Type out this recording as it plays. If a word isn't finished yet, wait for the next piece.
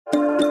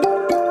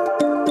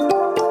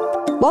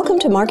Welcome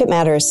to Market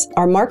Matters,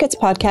 our markets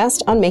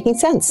podcast on making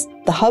sense,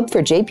 the hub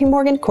for JP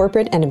Morgan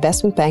Corporate and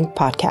Investment Bank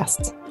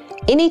podcasts.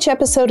 In each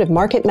episode of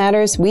Market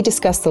Matters, we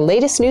discuss the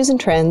latest news and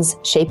trends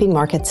shaping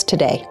markets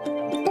today.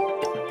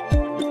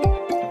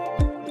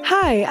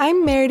 Hi,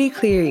 I'm Meredith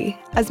Cleary.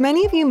 As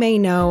many of you may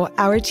know,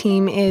 our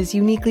team is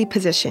uniquely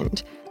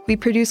positioned. We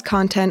produce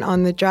content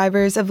on the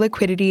drivers of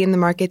liquidity in the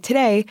market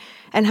today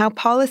and how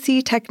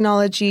policy,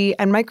 technology,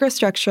 and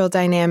microstructural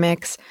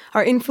dynamics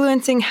are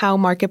influencing how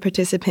market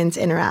participants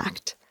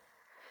interact.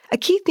 A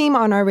key theme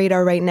on our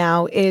radar right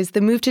now is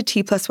the move to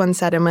T+1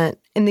 settlement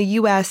in the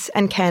US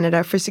and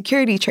Canada for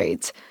security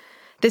trades.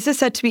 This is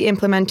set to be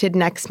implemented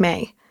next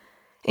May.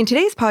 In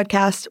today's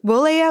podcast,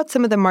 we'll lay out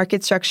some of the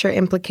market structure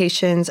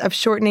implications of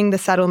shortening the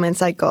settlement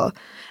cycle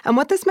and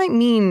what this might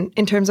mean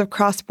in terms of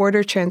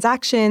cross-border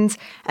transactions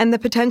and the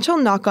potential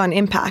knock-on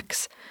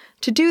impacts.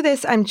 To do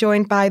this, I'm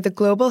joined by the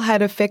Global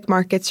Head of FICC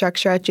Market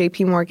Structure at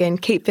JP Morgan,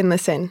 Kate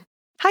Finlayson.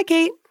 Hi,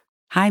 Kate.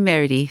 Hi,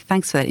 Meredith.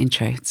 Thanks for that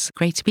intro. It's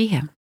great to be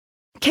here.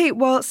 Kate,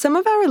 well, some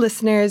of our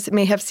listeners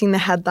may have seen the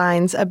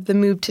headlines of the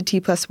move to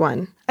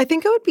T+1. I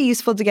think it would be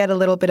useful to get a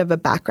little bit of a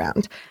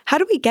background. How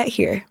do we get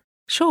here?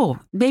 Sure.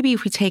 Maybe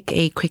if we take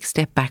a quick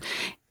step back.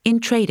 In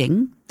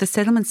trading, the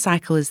settlement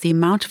cycle is the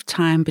amount of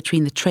time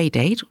between the trade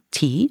date,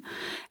 T,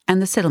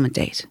 and the settlement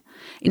date.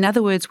 In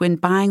other words, when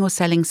buying or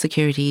selling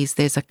securities,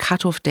 there's a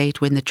cutoff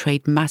date when the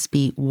trade must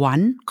be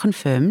 1,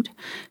 confirmed,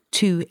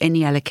 2,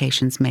 any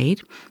allocations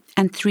made,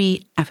 and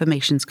 3,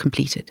 affirmations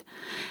completed.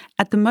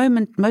 At the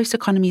moment, most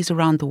economies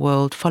around the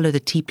world follow the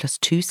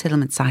T+2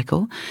 settlement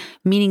cycle,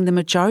 meaning the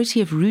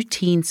majority of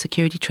routine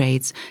security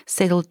trades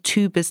settle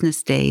 2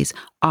 business days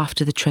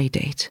after the trade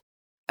date.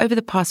 Over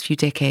the past few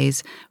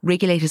decades,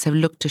 regulators have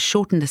looked to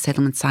shorten the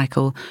settlement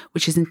cycle,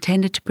 which is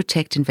intended to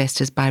protect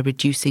investors by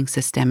reducing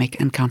systemic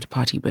and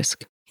counterparty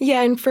risk.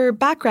 Yeah, and for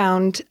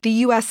background,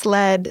 the US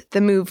led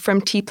the move from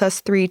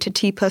T+3 to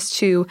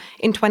T+2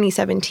 in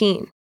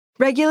 2017.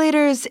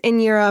 Regulators in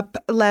Europe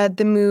led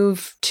the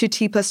move to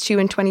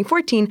T+2 in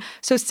 2014,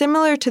 so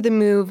similar to the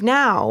move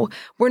now,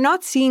 we're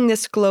not seeing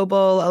this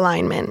global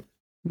alignment.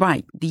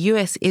 Right. The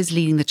US is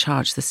leading the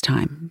charge this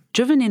time,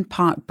 driven in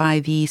part by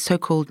the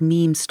so-called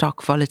meme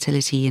stock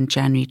volatility in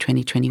January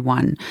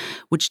 2021,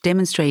 which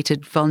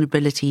demonstrated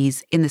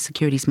vulnerabilities in the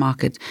securities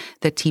market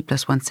that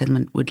T+1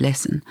 settlement would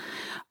lessen.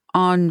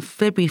 On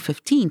February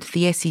 15th,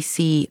 the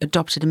SEC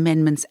adopted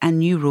amendments and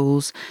new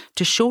rules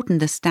to shorten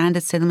the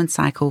standard settlement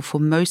cycle for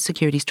most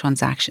securities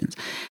transactions,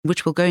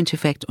 which will go into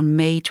effect on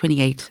May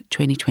 28th,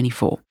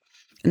 2024.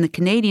 And the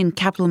Canadian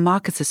Capital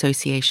Markets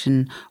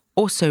Association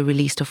also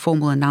released a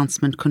formal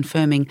announcement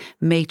confirming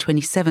May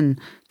 27,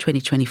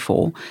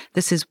 2024.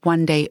 This is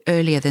one day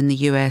earlier than the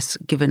US,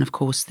 given, of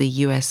course, the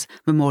US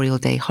Memorial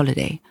Day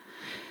holiday.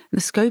 The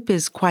scope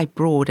is quite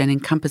broad and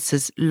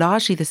encompasses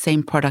largely the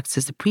same products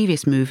as the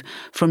previous move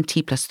from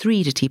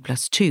T+3 to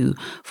T+2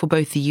 for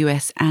both the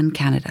US and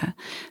Canada.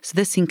 So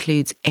this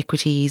includes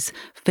equities,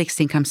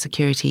 fixed income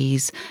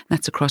securities,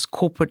 that's across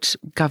corporate,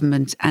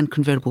 government and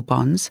convertible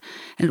bonds.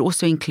 And it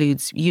also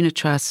includes unit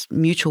trusts,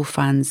 mutual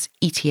funds,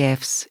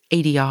 ETFs,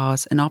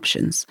 ADRs and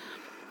options.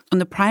 On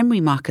the primary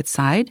market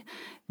side,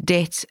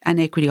 debt and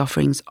equity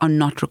offerings are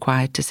not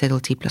required to settle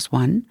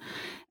T+1.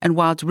 And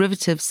while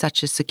derivatives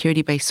such as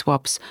security-based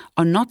swaps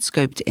are not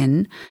scoped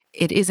in,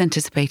 it is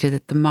anticipated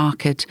that the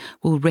market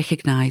will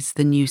recognize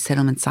the new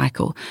settlement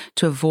cycle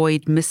to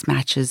avoid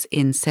mismatches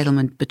in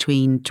settlement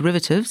between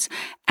derivatives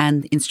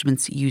and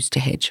instruments used to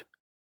hedge.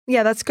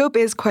 Yeah, that scope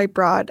is quite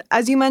broad.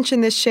 As you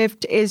mentioned, this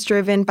shift is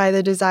driven by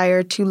the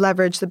desire to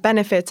leverage the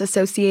benefits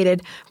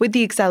associated with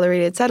the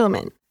accelerated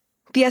settlement.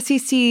 The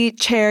SEC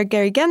Chair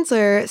Gary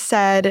Gensler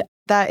said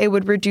that it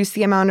would reduce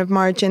the amount of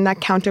margin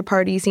that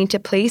counterparties need to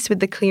place with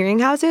the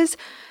clearinghouses,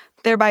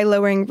 thereby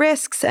lowering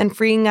risks and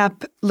freeing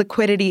up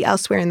liquidity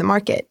elsewhere in the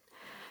market.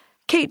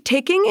 Kate,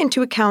 taking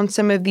into account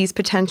some of these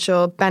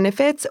potential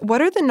benefits, what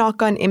are the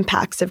knock-on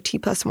impacts of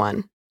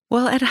T+1?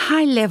 Well, at a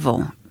high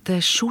level, the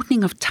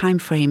shortening of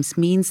timeframes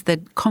means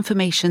that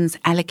confirmations,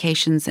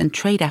 allocations, and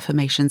trade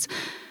affirmations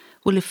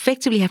will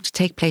effectively have to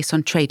take place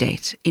on trade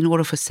date in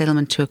order for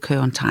settlement to occur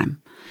on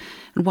time.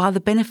 And while the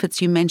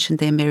benefits you mentioned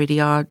there,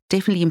 Meredith, are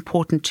definitely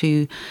important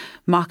to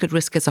market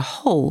risk as a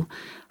whole,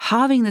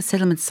 halving the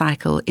settlement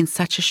cycle in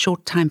such a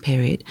short time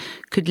period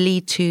could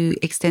lead to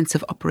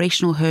extensive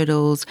operational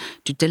hurdles,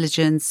 due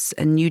diligence,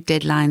 and new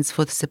deadlines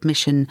for the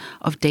submission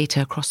of data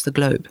across the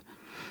globe.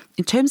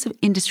 In terms of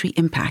industry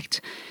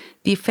impact,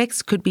 the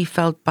effects could be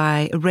felt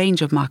by a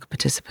range of market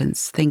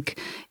participants.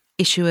 Think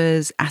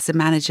issuers, asset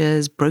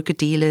managers,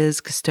 broker-dealers,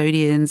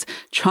 custodians,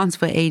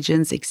 transfer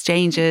agents,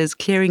 exchanges,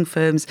 clearing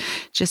firms,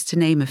 just to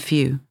name a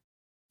few.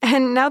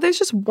 And now there's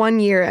just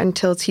 1 year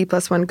until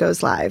T+1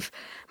 goes live.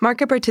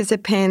 Market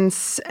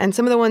participants, and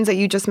some of the ones that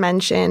you just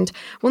mentioned,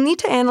 will need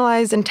to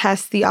analyze and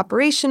test the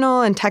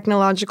operational and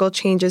technological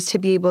changes to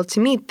be able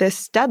to meet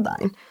this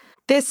deadline.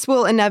 This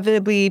will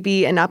inevitably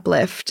be an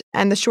uplift,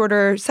 and the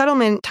shorter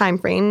settlement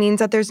timeframe means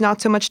that there's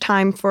not so much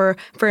time for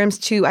firms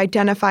to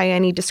identify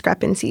any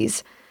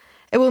discrepancies.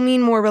 It will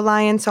mean more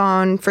reliance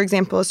on, for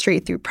example,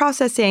 straight-through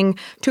processing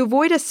to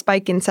avoid a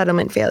spike in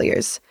settlement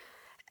failures.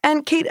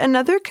 And Kate,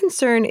 another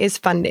concern is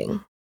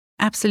funding.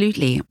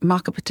 Absolutely.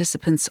 Market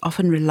participants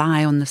often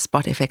rely on the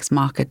spot FX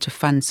market to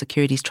fund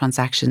securities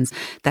transactions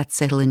that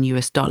settle in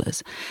US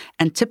dollars.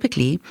 And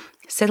typically,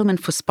 settlement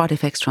for spot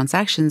FX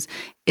transactions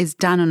is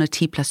done on a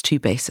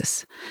T+2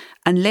 basis.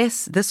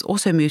 Unless this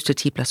also moves to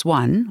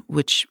T+1,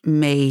 which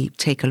may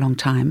take a long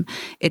time,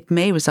 it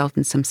may result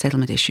in some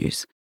settlement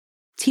issues.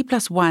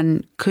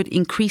 T+1 could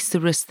increase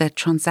the risk that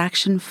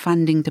transaction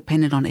funding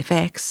dependent on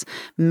FX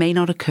may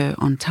not occur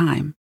on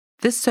time.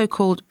 This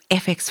so-called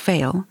FX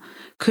fail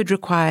could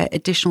require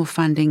additional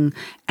funding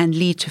and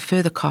lead to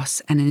further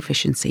costs and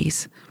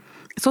inefficiencies.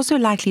 It's also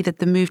likely that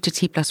the move to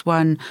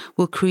T+1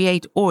 will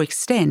create or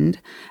extend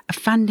a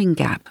funding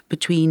gap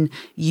between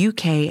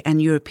UK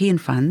and European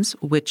funds,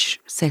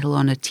 which settle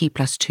on a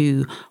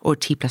T+2 or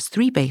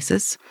T+3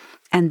 basis,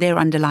 and their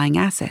underlying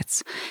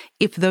assets,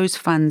 if those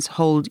funds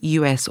hold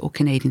US or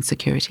Canadian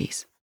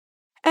securities.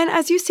 And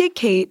as you say,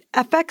 Kate,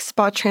 FX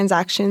spot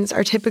transactions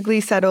are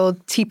typically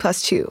settled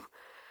T+2.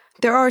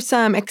 There are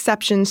some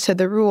exceptions to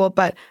the rule,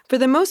 but for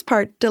the most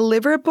part,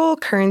 deliverable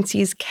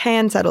currencies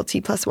can settle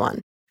T+1.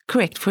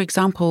 Correct. For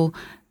example,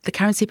 the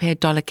currency pair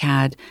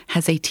 $CAD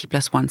has a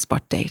T+1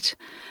 spot date.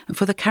 And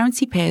for the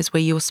currency pairs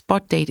where your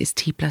spot date is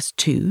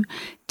T+2,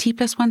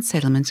 T+1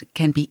 settlement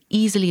can be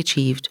easily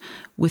achieved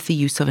with the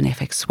use of an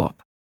FX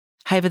swap.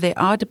 However, there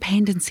are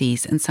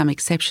dependencies and some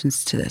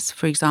exceptions to this.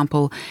 For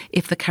example,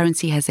 if the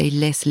currency has a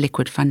less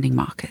liquid funding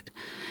market.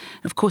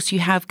 Of course, you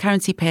have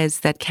currency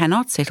pairs that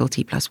cannot settle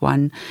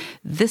T+1.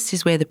 This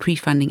is where the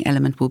pre-funding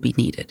element will be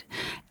needed.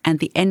 And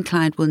the end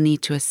client will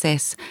need to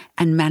assess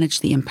and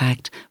manage the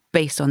impact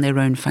based on their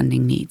own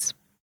funding needs.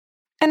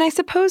 And I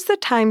suppose the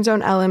time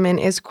zone element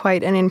is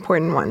quite an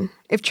important one.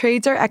 If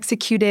trades are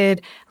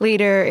executed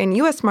later in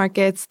US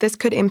markets, this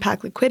could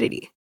impact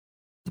liquidity.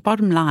 The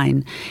bottom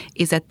line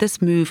is that this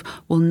move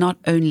will not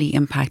only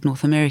impact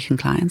North American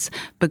clients,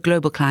 but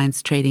global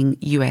clients trading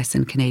US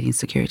and Canadian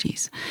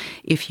securities.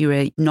 If you're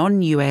a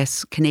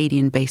non-US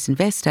Canadian-based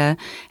investor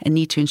and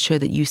need to ensure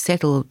that you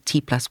settle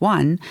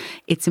T+1,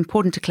 it's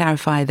important to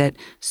clarify that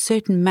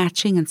certain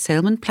matching and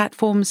settlement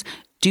platforms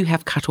do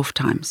have cutoff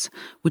times,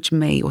 which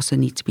may also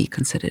need to be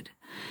considered.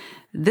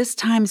 This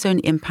time zone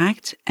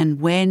impact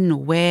and when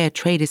or where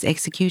trade is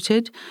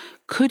executed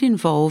could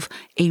involve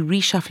a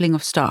reshuffling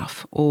of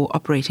staff or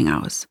operating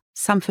hours.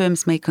 Some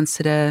firms may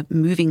consider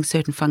moving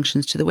certain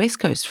functions to the West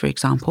Coast, for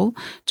example,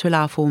 to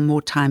allow for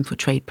more time for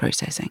trade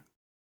processing.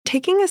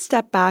 Taking a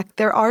step back,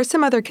 there are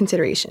some other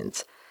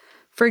considerations.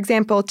 For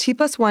example,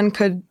 T+1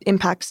 could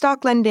impact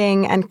stock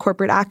lending and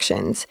corporate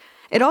actions.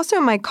 It also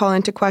might call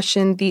into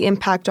question the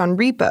impact on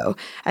repo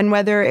and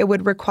whether it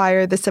would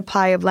require the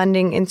supply of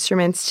lending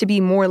instruments to be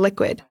more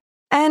liquid.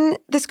 And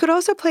this could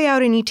also play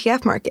out in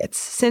ETF markets,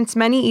 since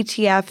many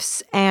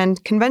ETFs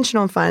and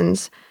conventional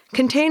funds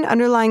contain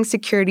underlying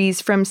securities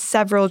from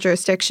several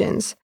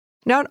jurisdictions.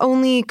 Not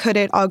only could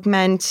it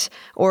augment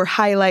or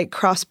highlight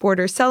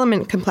cross-border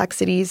settlement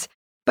complexities,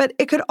 but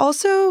it could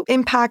also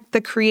impact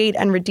the create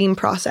and redeem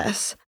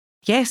process.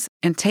 Yes,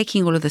 and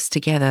taking all of this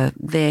together,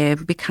 there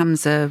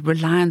becomes a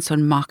reliance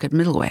on market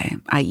middleware,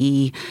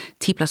 i.e.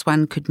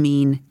 T+1 could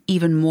mean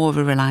even more of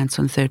a reliance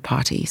on third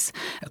parties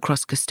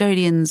across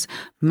custodians,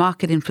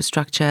 market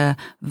infrastructure,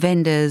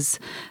 vendors.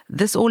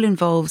 This all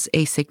involves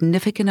a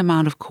significant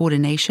amount of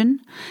coordination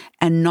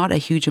and not a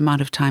huge amount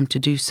of time to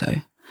do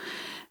so.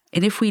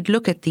 And if we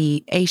look at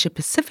the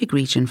Asia-Pacific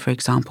region, for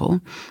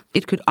example,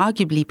 it could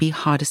arguably be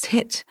hardest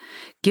hit,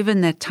 given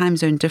that time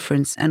zone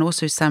difference and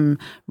also some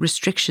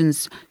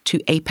restrictions to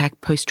APAC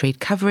post-trade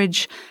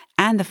coverage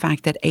and the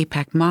fact that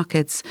APAC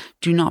markets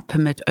do not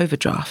permit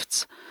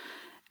overdrafts.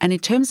 And in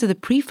terms of the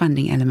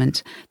pre-funding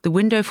element, the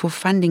window for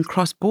funding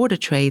cross-border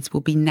trades will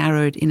be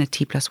narrowed in a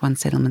T+1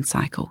 settlement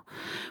cycle,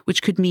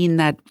 which could mean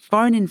that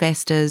foreign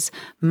investors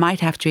might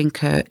have to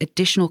incur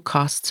additional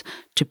costs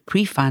to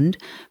pre-fund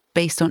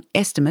based on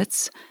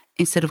estimates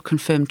instead of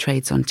confirmed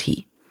trades on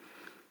T.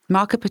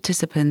 Market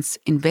participants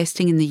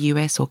investing in the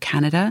US or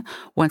Canada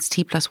once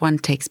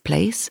T+1 takes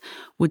place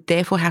would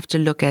therefore have to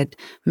look at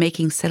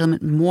making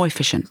settlement more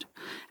efficient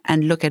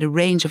and look at a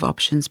range of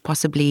options,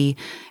 possibly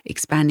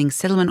expanding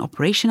settlement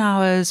operation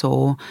hours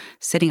or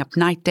setting up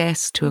night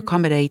desks to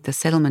accommodate the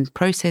settlement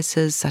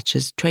processes such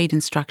as trade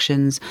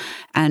instructions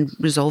and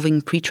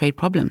resolving pre-trade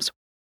problems.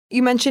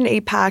 You mentioned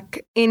APAC.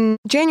 In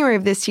January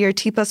of this year,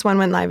 T+1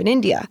 went live in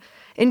India.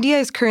 India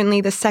is currently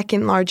the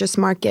second largest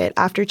market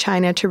after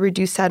China to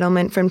reduce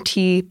settlement from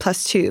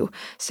T+2,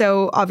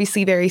 so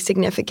obviously very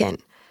significant.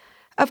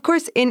 Of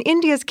course, in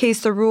India's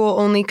case, the rule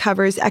only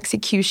covers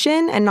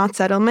execution and not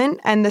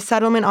settlement, and the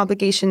settlement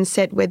obligations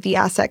sit with the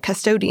asset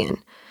custodian.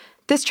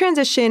 This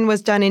transition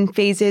was done in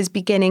phases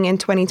beginning in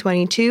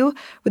 2022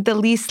 with the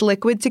least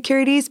liquid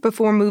securities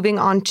before moving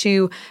on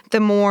to the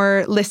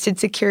more listed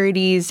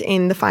securities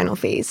in the final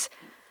phase.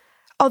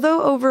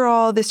 Although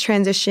overall this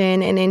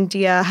transition in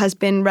India has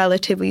been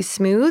relatively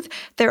smooth,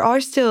 there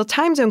are still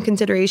time zone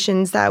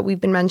considerations that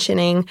we've been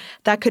mentioning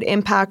that could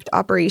impact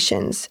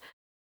operations.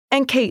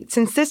 And Kate,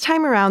 since this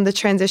time around the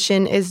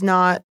transition is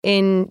not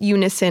in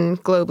unison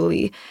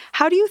globally,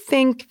 how do you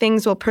think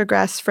things will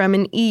progress from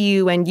an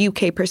EU and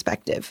UK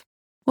perspective?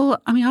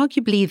 Well,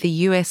 arguably the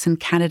US and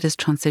Canada's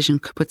transition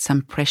could put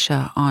some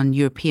pressure on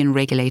European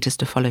regulators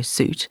to follow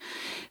suit.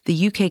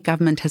 The UK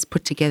government has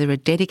put together a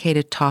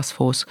dedicated task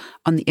force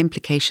on the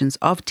implications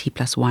of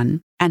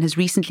T+1 and has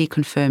recently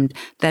confirmed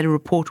that a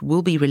report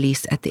will be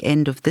released at the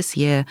end of this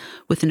year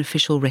with an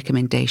official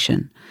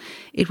recommendation.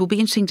 It will be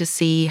interesting to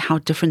see how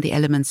different the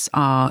elements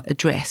are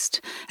addressed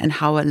and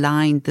how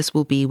aligned this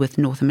will be with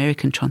North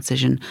American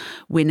transition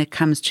when it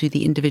comes to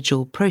the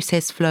individual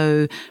process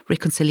flow,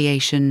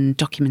 reconciliation,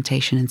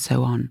 documentation, and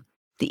so on.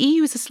 The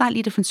EU is a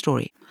slightly different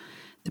story.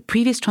 The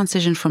previous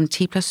transition from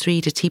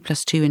T+3 to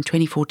T+2 in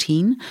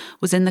 2014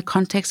 was in the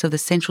context of the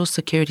Central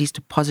Securities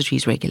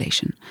Depositories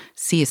Regulation,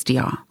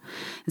 CSDR.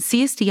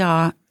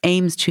 CSDR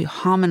aims to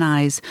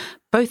harmonize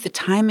both the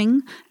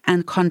timing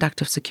and conduct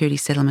of security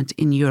settlement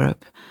in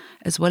Europe,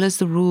 as well as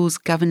the rules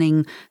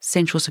governing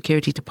Central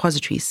Security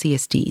Depositories,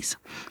 CSDs,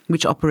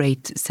 which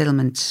operate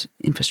settlement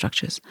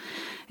infrastructures.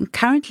 And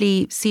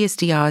currently,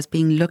 CSDR is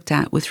being looked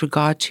at with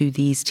regard to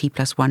these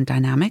T+1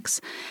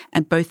 dynamics,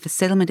 and both the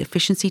Settlement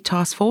Efficiency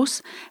Task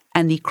Force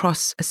and the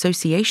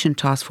Cross-Association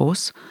Task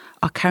Force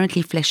are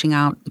currently fleshing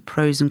out the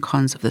pros and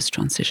cons of this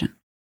transition.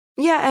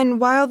 Yeah, and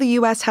while the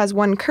U.S. has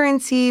one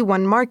currency,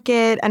 one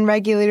market, and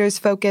regulators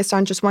focused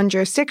on just one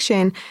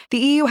jurisdiction, the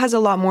EU has a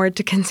lot more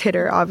to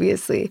consider,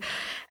 obviously.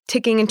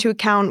 Taking into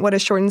account what a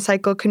shortened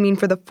cycle could mean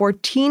for the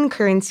 14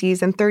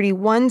 currencies and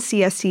 31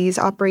 CSCs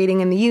operating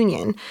in the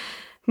Union.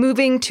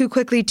 Moving too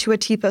quickly to a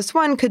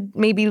T+1 could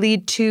maybe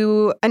lead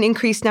to an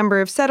increased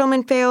number of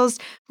settlement fails,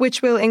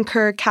 which will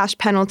incur cash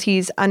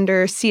penalties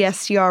under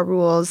CSCR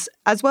rules,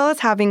 as well as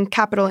having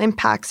capital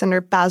impacts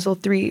under Basel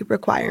III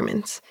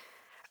requirements.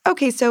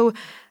 Okay, so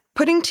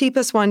putting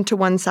T+1 to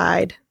one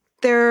side,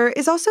 there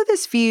is also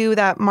this view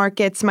that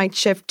markets might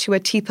shift to a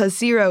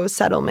T+0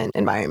 settlement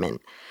environment.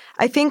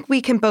 I think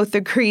we can both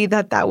agree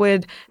that that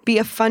would be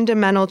a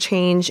fundamental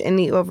change in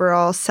the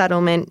overall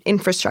settlement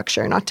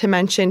infrastructure, not to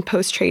mention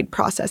post-trade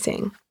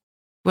processing.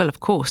 Well, of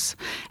course.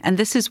 And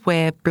this is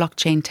where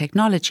blockchain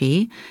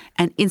technology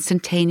and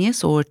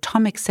instantaneous or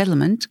atomic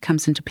settlement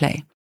comes into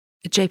play.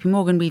 At JP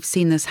Morgan, we've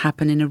seen this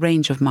happen in a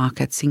range of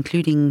markets,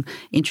 including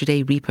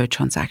intraday repo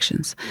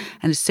transactions,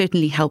 and it's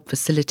certainly helped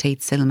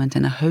facilitate settlement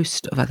and a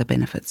host of other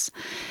benefits.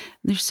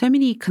 There's so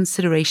many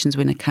considerations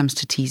when it comes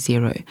to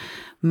T0.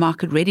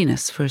 Market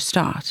readiness, for a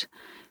start.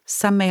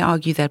 Some may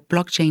argue that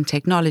blockchain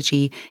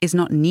technology is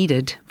not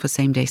needed for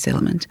same-day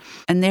settlement.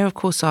 And there, of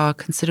course, are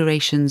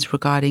considerations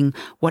regarding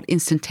what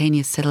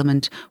instantaneous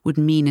settlement would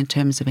mean in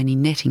terms of any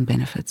netting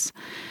benefits.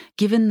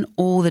 Given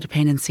all the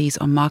dependencies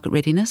on market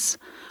readiness,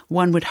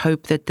 one would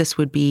hope that this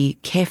would be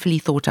carefully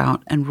thought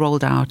out and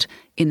rolled out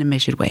in a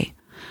measured way.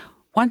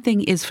 One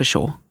thing is for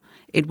sure,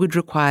 it would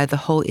require the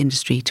whole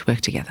industry to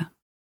work together.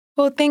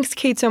 Well, thanks,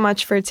 Kate, so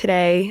much for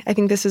today. I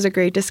think this was a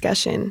great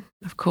discussion.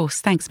 Of course.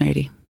 Thanks,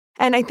 Meredith.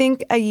 And I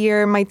think a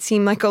year might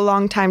seem like a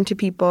long time to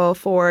people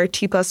for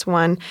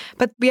T+1,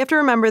 but we have to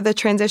remember the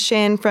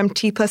transition from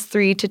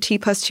T+3 to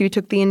T+2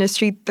 took the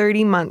industry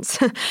 30 months.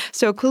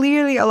 So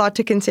clearly a lot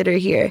to consider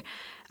here.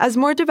 As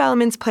more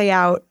developments play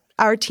out,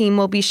 our team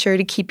will be sure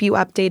to keep you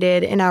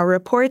updated in our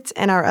reports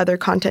and our other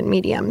content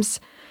mediums.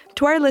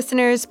 To our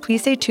listeners,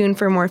 please stay tuned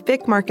for more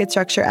FICC market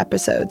structure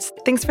episodes.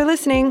 Thanks for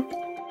listening.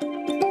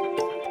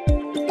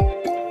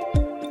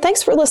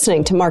 Thanks for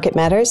listening to Market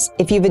Matters.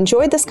 If you've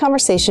enjoyed this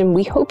conversation,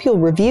 we hope you'll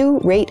review,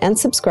 rate, and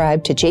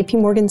subscribe to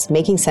JP Morgan's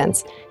Making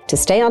Sense to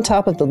stay on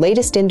top of the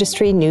latest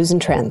industry news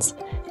and trends.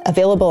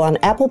 Available on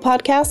Apple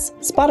Podcasts,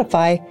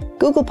 Spotify,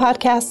 Google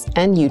Podcasts,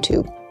 and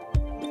YouTube.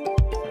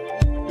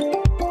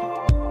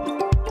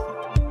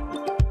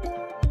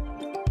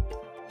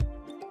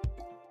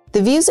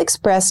 The views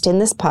expressed in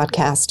this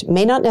podcast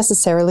may not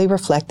necessarily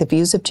reflect the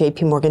views of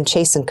JP Morgan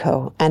Chase &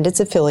 Co. and its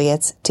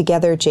affiliates,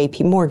 together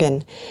JP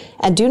Morgan,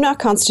 and do not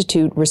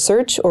constitute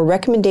research or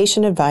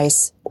recommendation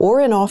advice or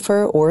an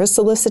offer or a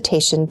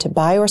solicitation to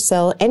buy or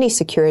sell any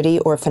security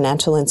or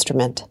financial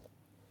instrument.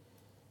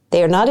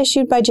 They are not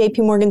issued by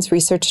JP Morgan's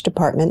research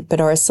department, but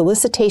are a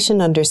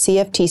solicitation under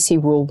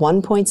CFTC Rule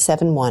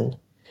 1.71.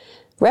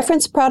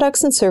 Referenced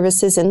products and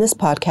services in this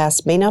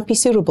podcast may not be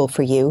suitable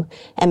for you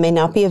and may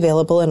not be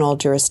available in all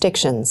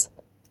jurisdictions.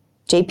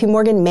 JP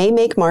Morgan may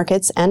make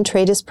markets and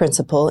trade as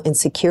principal in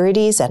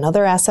securities and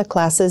other asset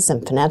classes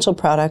and financial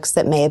products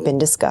that may have been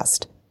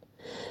discussed.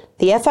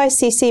 The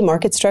FICC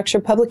market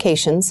structure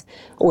publications,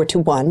 or to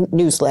one,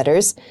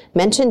 newsletters,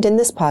 mentioned in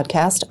this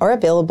podcast are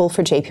available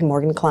for JP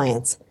Morgan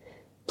clients.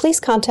 Please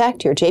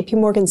contact your JP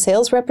Morgan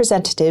sales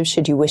representative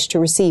should you wish to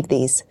receive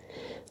these.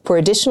 For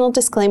additional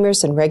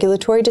disclaimers and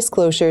regulatory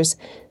disclosures,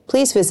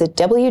 please visit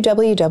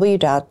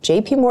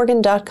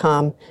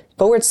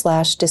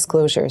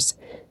www.jpmorgan.com/disclosures.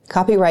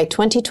 Copyright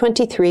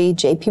 2023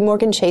 JP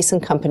Morgan Chase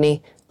 &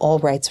 Company, all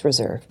rights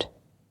reserved.